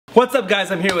What's up,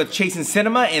 guys? I'm here with Chasing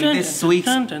Cinema, and this week's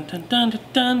movie.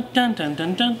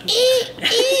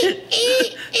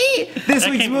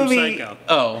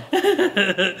 Oh.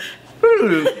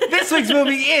 This week's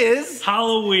movie is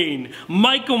Halloween.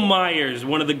 Michael Myers,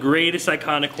 one of the greatest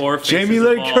iconic horror faces Jamie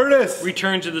Lee Curtis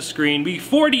returns to the screen.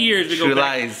 40 years we go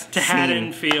back to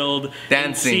Haddonfield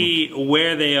and see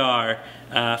where they are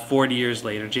 40 years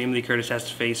later. Jamie Lee Curtis has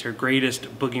to face her greatest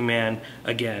boogeyman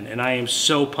again, and I am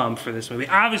so pumped for this movie.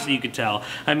 Obviously, you could tell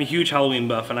I'm a huge Halloween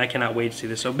buff, and I cannot wait to see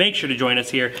this. So make sure to join us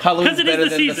here. Halloween's better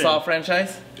than the Saw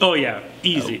franchise? Oh yeah,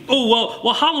 easy. Oh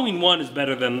well, Halloween 1 is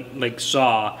better than like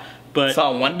Saw. But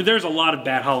Saw 1? There's a lot of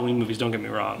bad Halloween movies, don't get me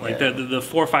wrong. Like the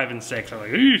 4, 5, and 6 are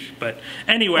like, eesh. But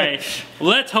anyway,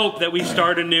 let's hope that we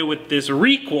start anew with this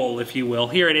requel, if you will,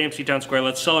 here at AMC Town Square.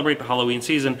 Let's celebrate the Halloween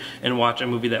season and watch a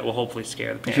movie that will hopefully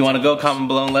scare the pants. If you want to go, comment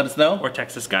below and let us know. Or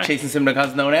text this guy. ChasingCinema.com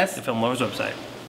is known as the Film Lovers website.